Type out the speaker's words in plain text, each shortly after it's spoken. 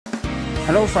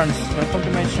Hello friends, welcome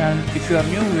to my channel. If you are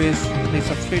new viewers, please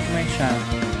subscribe to my channel.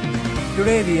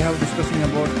 Today we have discussing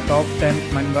about top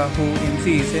 10 manga who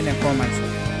MC is a necromancer.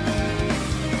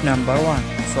 Number 1.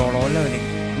 Solo Leveling.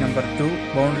 Number 2.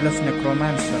 Boundless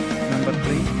Necromancer. Number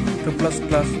 3. Plus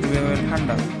Revival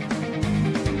Hunter.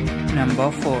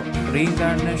 Number 4.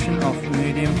 Reincarnation of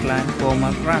Medium Clan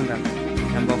Former Rangan.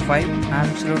 Number 5.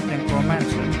 Absolute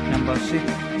Necromancer. Number 6.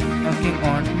 Knocking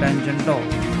on Dungeon Door.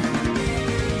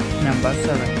 Number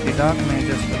 7. The Dark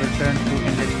Mage's Return to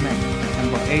Enlightenment.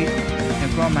 Number 8.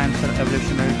 Necromancer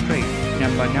Evolutionary Trait.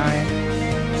 Number 9.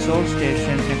 Soul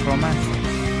Station Necromancer.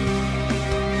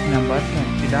 Number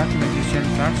 10. The Dark Magician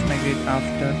transmigrate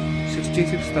after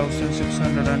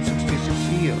 66,666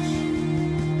 years.